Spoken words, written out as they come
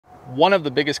One of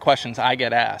the biggest questions I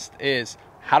get asked is,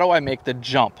 how do I make the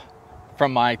jump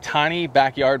from my tiny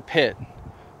backyard pit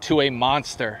to a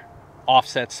monster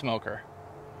offset smoker?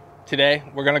 Today,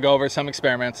 we're gonna go over some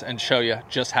experiments and show you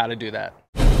just how to do that.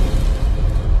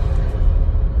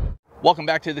 Welcome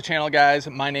back to the channel, guys.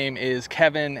 My name is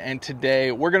Kevin, and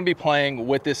today we're gonna be playing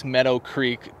with this Meadow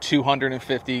Creek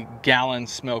 250-gallon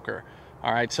smoker.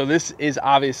 All right, so this is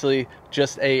obviously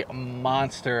just a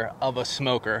monster of a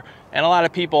smoker. And a lot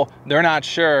of people, they're not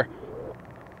sure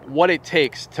what it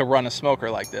takes to run a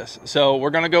smoker like this. So we're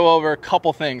gonna go over a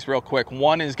couple things real quick.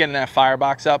 One is getting that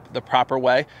firebox up the proper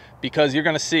way, because you're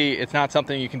gonna see it's not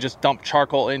something you can just dump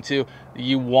charcoal into.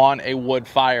 You want a wood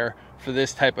fire for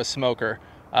this type of smoker.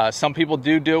 Some people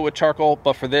do it with charcoal,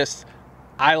 but for this,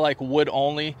 I like wood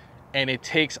only, and it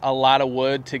takes a lot of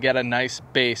wood to get a nice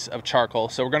base of charcoal.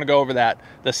 So we're gonna go over that.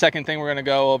 The second thing we're gonna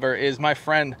go over is, my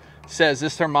friend says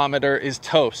this thermometer is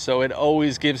toast, so it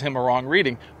always gives him a wrong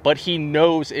reading, but he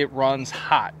knows it runs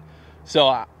hot.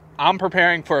 So I'm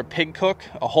preparing for a pig cook,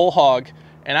 a whole hog,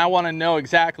 and I wanna know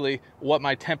exactly what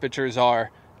my temperatures are,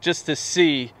 just to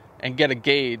see and get a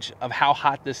gauge of how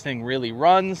hot this thing really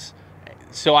runs,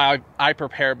 so I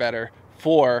prepare better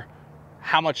for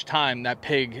how much time that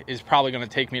pig is probably gonna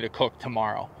take me to cook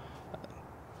tomorrow.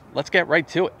 Let's get right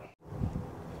to it.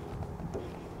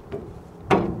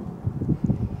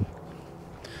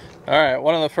 All right,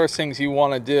 one of the first things you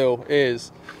wanna do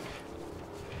is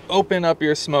open up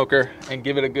your smoker and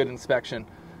give it a good inspection.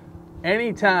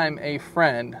 Anytime a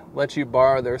friend lets you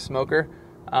borrow their smoker,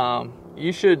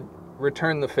 you should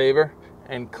return the favor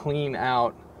and clean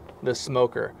out the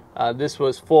smoker. This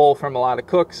was full from a lot of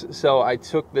cooks, so I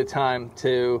took the time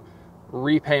to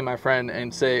repay my friend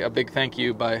and say a big thank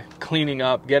you by cleaning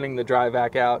up, getting the dry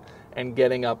vac out, and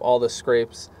getting up all the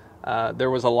scrapes.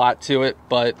 There was a lot to it,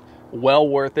 but well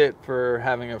worth it for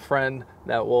having a friend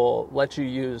that will let you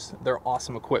use their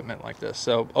awesome equipment like this.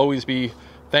 So always be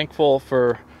thankful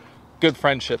for good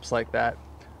friendships like that.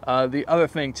 The other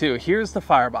thing too, here's the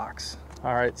firebox.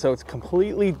 All right, so it's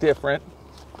completely different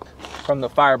from the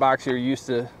firebox you're used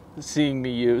to seeing me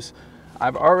use.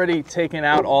 I've already taken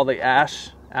out all the ash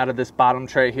out of this bottom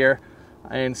tray here,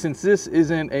 and since this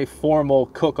isn't a formal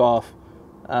cook-off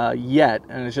yet,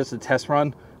 and it's just a test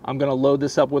run, I'm gonna load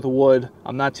this up with wood.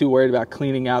 I'm not too worried about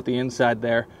cleaning out the inside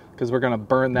there, because we're gonna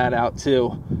burn that out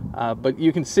too. But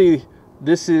you can see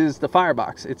this is the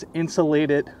firebox. It's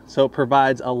insulated, so it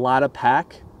provides a lot of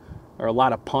pack, or a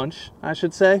lot of punch, I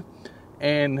should say.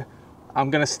 And I'm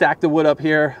gonna stack the wood up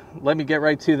here. Let me get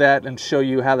right to that and show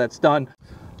you how that's done.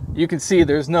 You can see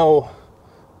there's no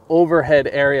overhead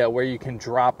area where you can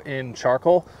drop in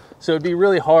charcoal. So it'd be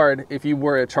really hard if you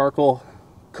were a charcoal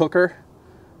cooker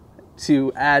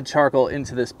to add charcoal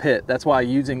into this pit. That's why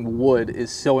using wood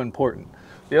is so important.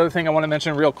 The other thing I wanna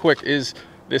mention real quick is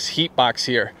this heat box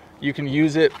here. You can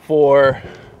use it for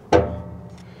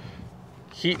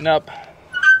heating up,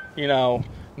 you know,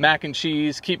 mac and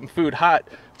cheese, keeping food hot.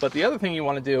 But the other thing you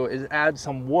want to do is add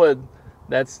some wood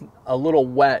that's a little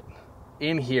wet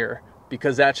in here,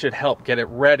 because that should help get it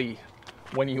ready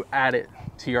when you add it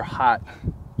to your hot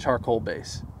charcoal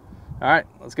base. All right,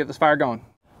 let's get this fire going.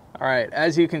 All right,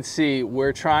 as you can see,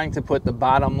 we're trying to put the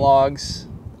bottom logs,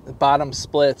 the bottom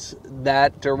splits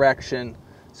that direction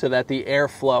so that the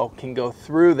airflow can go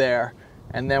through there.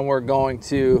 And then we're going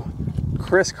to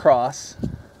crisscross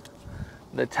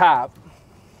the top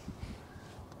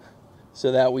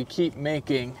so that we keep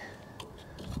making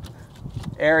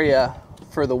area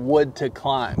for the wood to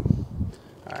climb.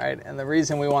 All right, and the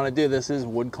reason we want to do this is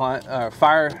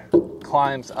fire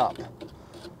climbs up.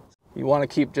 You want to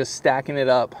keep just stacking it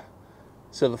up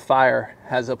so the fire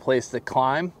has a place to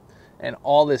climb, and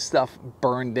all this stuff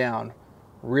burned down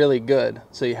really good,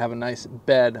 so you have a nice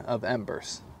bed of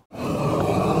embers.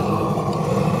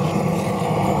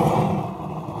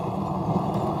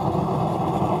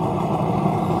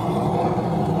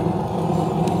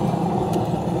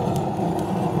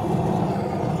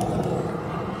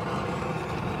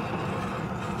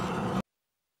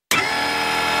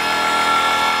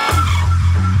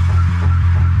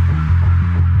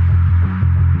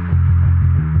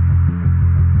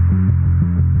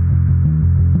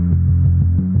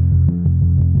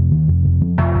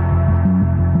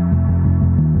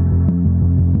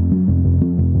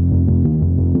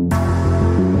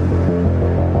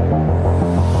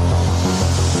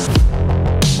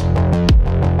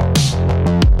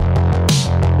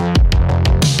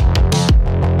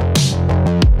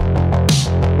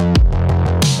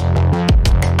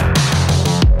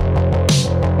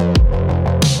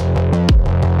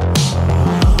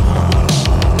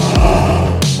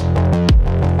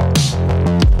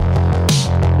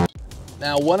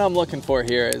 Now what I'm looking for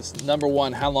here is, number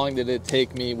one, how long did it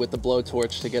take me with the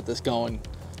blowtorch to get this going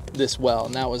this well?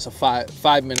 And that was a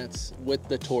five minutes with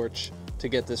the torch to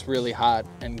get this really hot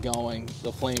and going,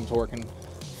 the flames working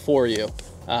for you.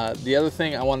 The other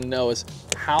thing I want to know is,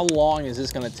 how long is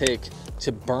this going to take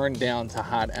to burn down to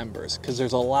hot embers? Because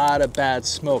there's a lot of bad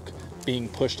smoke being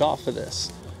pushed off of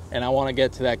this, and I want to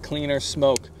get to that cleaner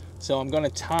smoke. So I'm going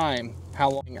to time how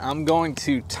long. I'm going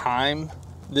to time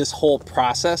this whole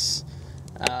process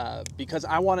because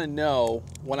I want to know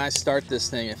when I start this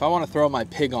thing, if I want to throw my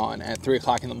pig on at 3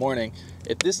 o'clock in the morning,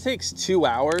 if this takes 2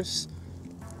 hours,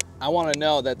 I want to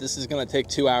know that this is going to take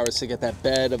 2 hours to get that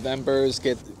bed of embers,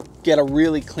 get a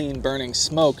really clean burning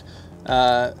smoke.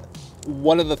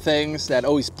 One of the things that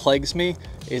always plagues me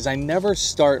is I never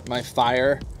start my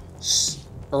fire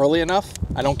early enough.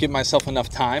 I don't give myself enough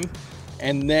time,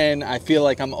 and then I feel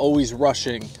like I'm always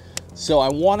rushing. So I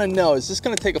want to know, is this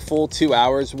going to take a full 2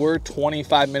 hours? We're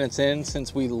 25 minutes in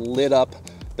since we lit up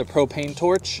the propane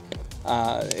torch.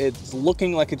 It's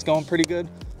looking like it's going pretty good,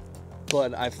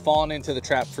 but I've fallen into the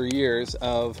trap for years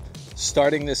of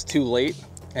starting this too late,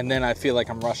 and then I feel like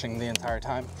I'm rushing the entire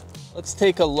time. Let's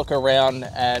take a look around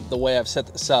at the way I've set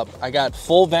this up. I got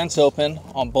full vents open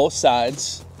on both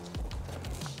sides.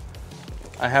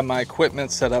 I have my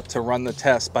equipment set up to run the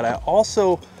test, but I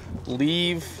also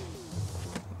leave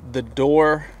the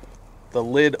door, the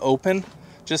lid open,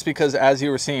 just because, as you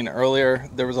were seeing earlier,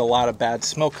 there was a lot of bad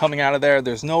smoke coming out of there.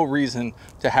 There's no reason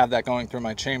to have that going through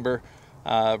my chamber.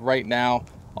 Right now,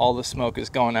 all the smoke is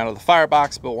going out of the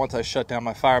firebox, but once I shut down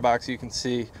my firebox, you can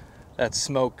see that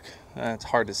smoke. It's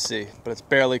hard to see, but it's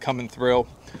barely coming through.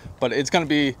 But it's going to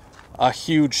be a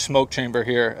huge smoke chamber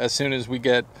here as soon as we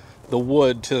get the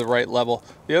wood to the right level.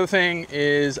 The other thing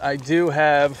is, I do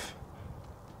have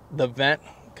the vent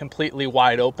completely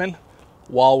wide open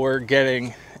while we're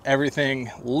getting everything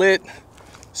lit,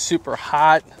 super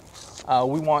hot.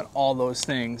 We want all those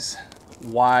things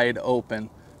wide open,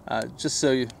 just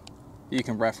so you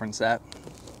can reference that.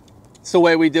 It's the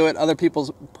way we do it. Other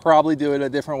people probably do it a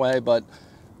different way, but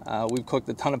we've cooked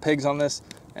a ton of pigs on this,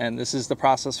 and this is the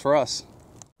process for us.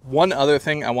 One other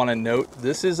thing I want to note,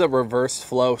 this is a reverse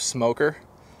flow smoker.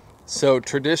 So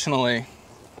traditionally,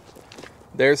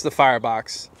 there's the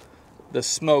firebox. The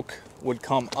smoke would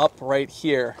come up right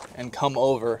here and come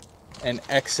over and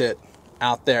exit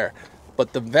out there.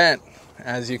 But the vent,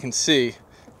 as you can see,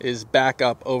 is back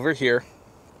up over here.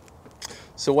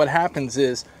 So what happens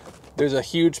is, there's a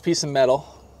huge piece of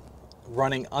metal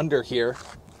running under here,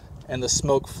 and the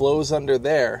smoke flows under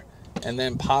there and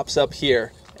then pops up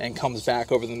here and comes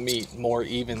back over the meat more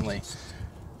evenly.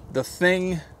 The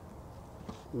thing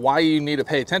why you need to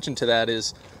pay attention to that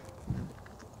is,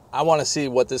 I want to see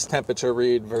what this temperature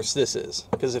read versus this is.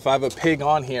 Because if I have a pig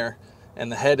on here and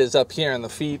the head is up here and the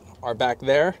feet are back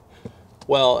there,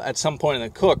 well, at some point in the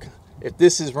cook, if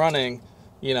this is running,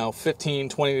 15,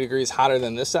 20 degrees hotter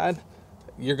than this side,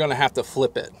 you're going to have to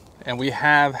flip it. And we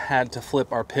have had to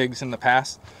flip our pigs in the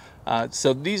past.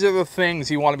 So these are the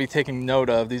things you want to be taking note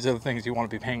of. These are the things you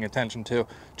want to be paying attention to,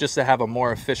 just to have a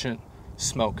more efficient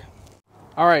smoke.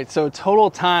 All right, so total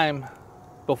time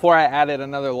before I added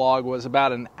another log was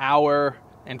about 1 hour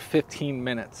and 15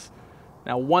 minutes.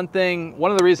 Now, one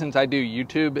of the reasons I do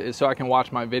YouTube is so I can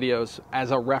watch my videos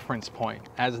as a reference point,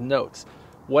 as notes.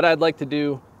 What I'd like to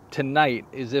do tonight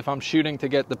is, if I'm shooting to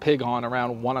get the pig on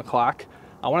around 1 o'clock,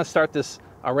 I want to start this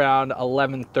around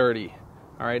 11:30,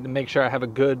 all right, to make sure I have a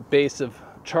good base of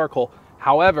charcoal.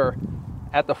 However,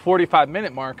 at the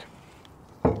 45-minute mark,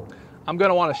 I'm going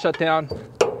to want to shut down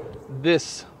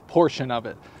this portion of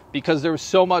it, because there was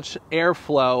so much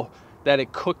airflow that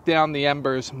it cooked down the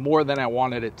embers more than I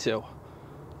wanted it to.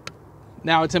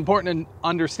 Now, it's important to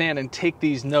understand and take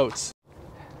these notes.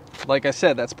 Like I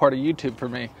said, that's part of YouTube for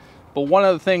me. But one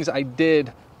of the things I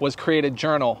did was create a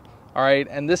journal, all right?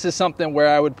 And this is something where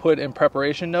I would put in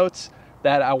preparation notes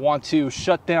that I want to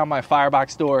shut down my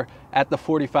firebox door at the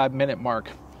 45-minute mark.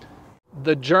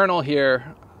 The journal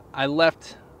here, I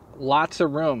left lots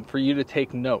of room for you to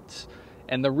take notes.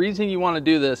 And the reason you want to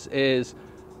do this is,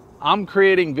 I'm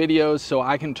creating videos so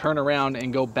I can turn around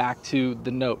and go back to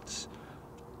the notes.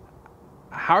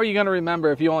 How are you going to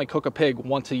remember if you only cook a pig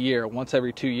once a year, once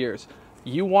every 2 years?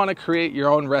 You want to create your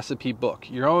own recipe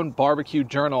book, your own barbecue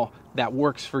journal that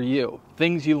works for you.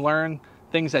 Things you learn,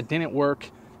 things that didn't work,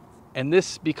 and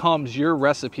this becomes your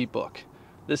recipe book.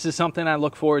 This is something I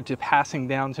look forward to passing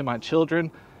down to my children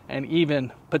and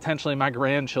even potentially my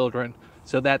grandchildren,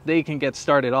 so that they can get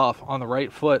started off on the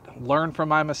right foot, learn from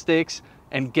my mistakes,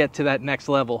 and get to that next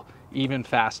level even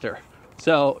faster.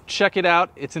 So check it out.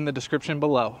 It's in the description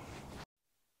below.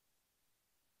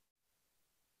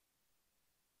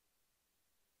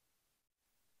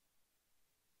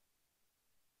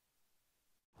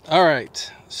 All right,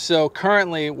 so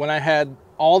currently when I had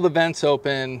all the vents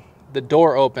open, the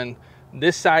door open,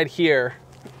 this side here,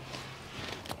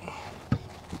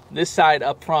 this side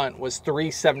up front was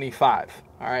 375.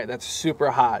 All right, that's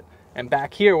super hot. And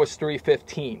back here was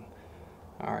 315.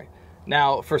 All right.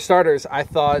 Now, for starters, I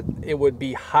thought it would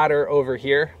be hotter over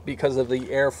here because of the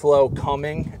airflow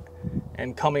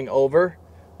coming over.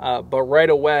 But right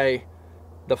away,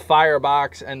 the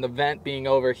firebox and the vent being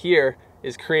over here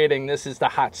is creating, this is the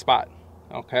hot spot,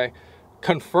 okay?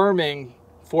 Confirming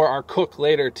for our cook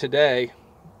later today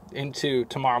into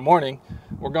tomorrow morning,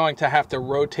 we're going to have to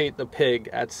rotate the pig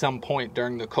at some point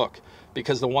during the cook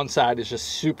because the one side is just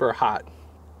super hot.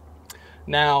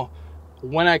 Now,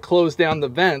 when I closed down the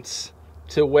vents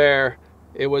to where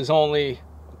it was only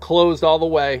closed all the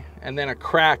way and then a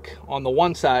crack on the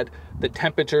one side, the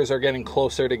temperatures are getting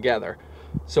closer together.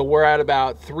 So we're at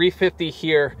about 350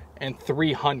 here and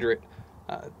 300.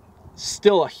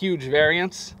 Still a huge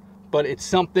variance, but it's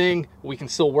something we can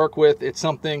still work with. It's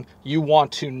something you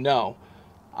want to know.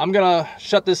 I'm gonna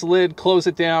shut this lid, close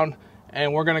it down,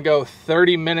 and we're gonna go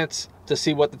 30 minutes to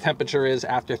see what the temperature is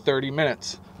after 30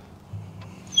 minutes.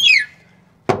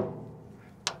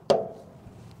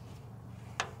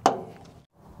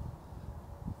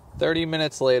 "30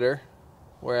 minutes later,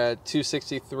 we're at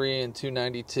 263 and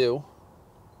 292.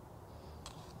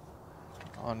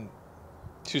 On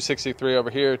 263 over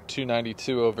here,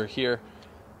 292 over here.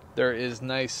 There is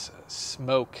nice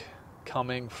smoke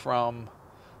coming from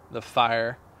the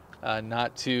fire,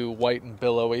 not too white and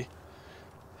billowy.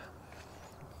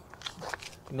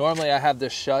 Normally I have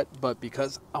this shut, but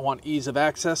because I want ease of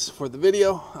access for the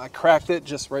video, I cracked it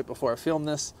just right before I filmed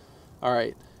this. All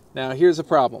right, now here's a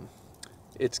problem.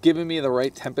 It's giving me the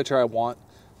right temperature I want,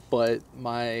 but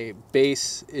my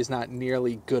base is not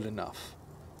nearly good enough.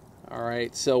 All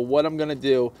right, so what I'm gonna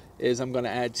do is I'm gonna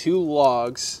add 2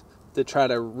 logs to try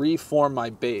to reform my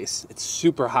base. It's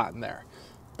super hot in there,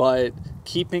 but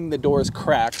keeping the doors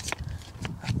cracked.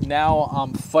 Now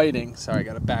I'm fighting, sorry, I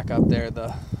gotta back up there.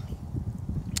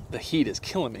 The heat is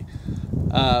killing me.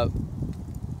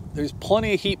 There's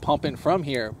plenty of heat pumping from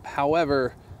here.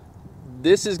 However,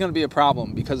 this is gonna be a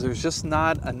problem because there's just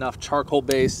not enough charcoal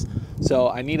base. So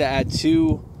I need to add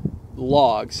 2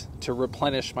 logs to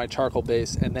replenish my charcoal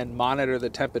base and then monitor the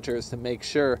temperatures to make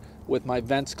sure with my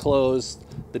vents closed,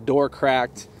 the door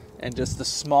cracked, and just a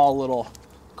small little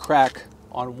crack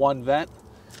on one vent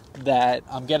that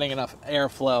I'm getting enough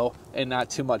airflow and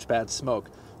not too much bad smoke.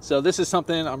 So this is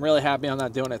something I'm really happy I'm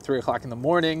not doing at 3 o'clock in the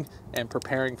morning and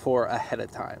preparing for ahead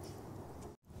of time.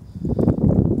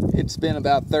 It's been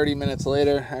about 30 minutes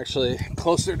later, actually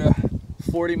closer to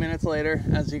 40 minutes later.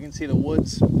 As you can see, the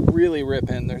wood's really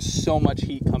ripping. There's so much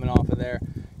heat coming off of there,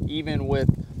 even with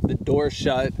the door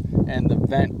shut and the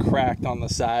vent cracked on the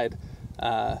side.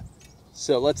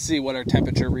 So let's see what our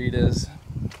temperature read is.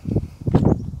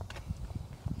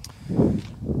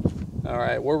 All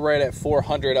right, we're right at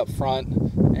 400 up front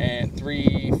and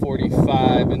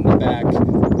 345 in the back.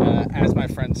 As my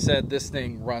friend said, this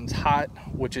thing runs hot,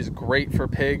 which is great for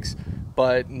pigs,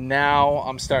 but now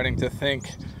I'm starting to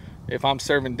think if I'm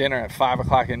serving dinner at 5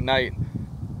 o'clock at night,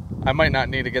 I might not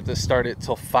need to get this started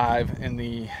till 5 in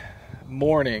the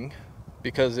morning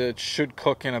because it should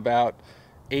cook in about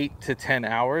 8 to 10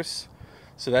 hours.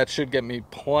 So that should get me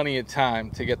plenty of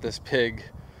time to get this pig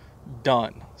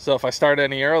done. So if I start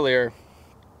any earlier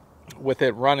with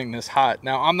it running this hot,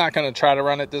 now I'm not going to try to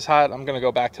run it this hot. I'm going to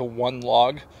go back to 1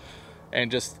 log and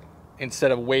just,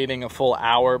 instead of waiting a full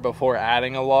hour before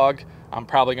adding a log, I'm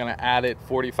probably going to add it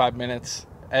 45 minutes,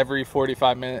 every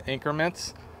 45-minute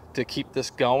increments to keep this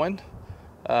going.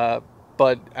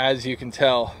 But as you can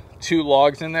tell, 2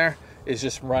 logs in there is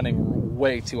just running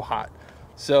way too hot.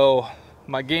 So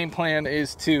my game plan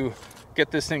is to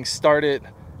get this thing started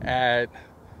at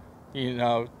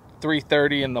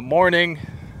 3:30 in the morning,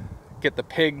 get the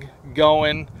pig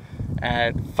going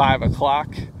at 5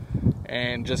 o'clock,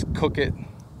 and just cook it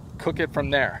from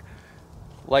there.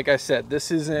 Like I said,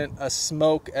 this isn't a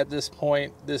smoke at this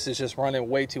point. This is just running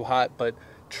way too hot, but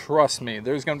trust me,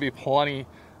 there's gonna be plenty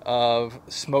of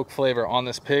smoke flavor on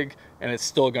this pig, and it's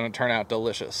still gonna turn out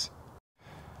delicious.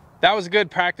 That was a good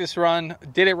practice run.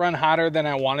 Did it run hotter than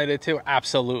I wanted it to?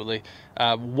 Absolutely.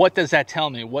 What does that tell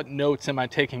me? What notes am I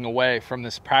taking away from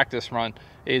this practice run?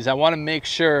 Is I wanna make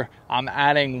sure I'm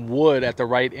adding wood at the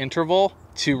right interval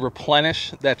to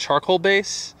replenish that charcoal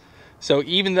base. So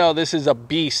even though this is a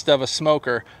beast of a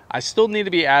smoker, I still need to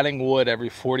be adding wood every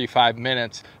 45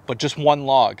 minutes, but just 1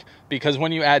 log. Because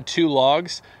when you add 2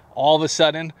 logs, all of a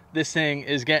sudden, this thing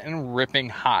is getting ripping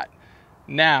hot.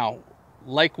 Now,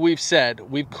 like we've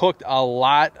said, we've cooked a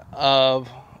lot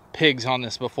of pigs on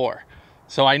this before.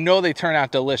 So I know they turn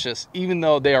out delicious, even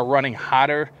though they are running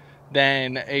hotter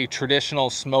than a traditional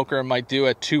smoker might do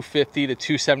at 250 to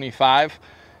 275.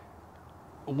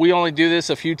 We only do this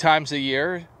a few times a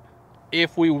year.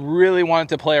 If we really wanted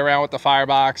to play around with the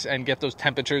firebox and get those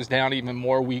temperatures down even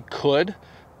more, we could.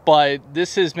 But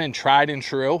this has been tried and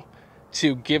true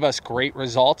to give us great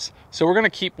results. So we're gonna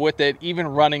keep with it, even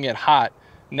running it hot.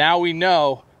 Now we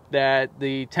know that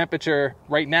the temperature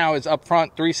right now is up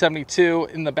front 372,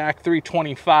 in the back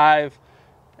 325,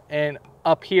 and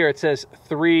up here it says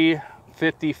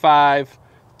 355,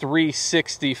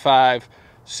 365.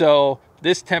 So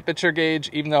this temperature gauge,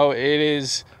 even though it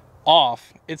is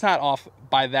off, it's not off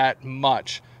by that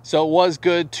much. So it was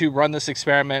good to run this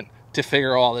experiment to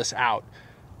figure all this out.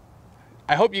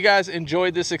 I hope you guys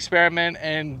enjoyed this experiment,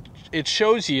 and it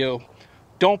shows you,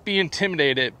 don't be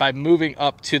intimidated by moving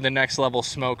up to the next level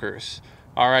smokers.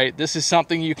 All right, this is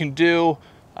something you can do.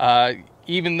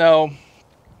 Even though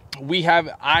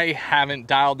I haven't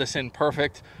dialed this in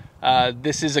perfect.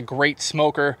 This is a great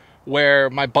smoker where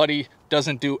my buddy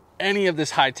doesn't do any of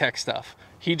this high-tech stuff.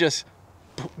 He just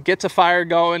gets a fire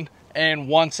going, and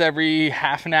once every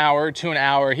half an hour to an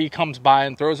hour, he comes by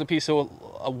and throws a piece of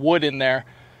wood in there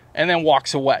and then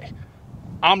walks away.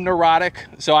 I'm neurotic,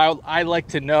 so I like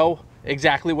to know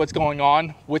exactly what's going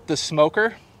on with the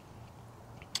smoker.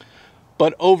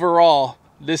 But overall,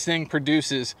 this thing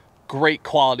produces great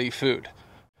quality food.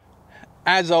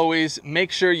 As always,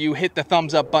 make sure you hit the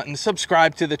thumbs up button,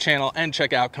 subscribe to the channel, and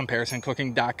check out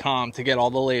ComparisonCooking.com to get all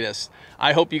the latest.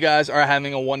 I hope you guys are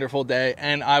having a wonderful day,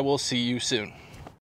 and I will see you soon.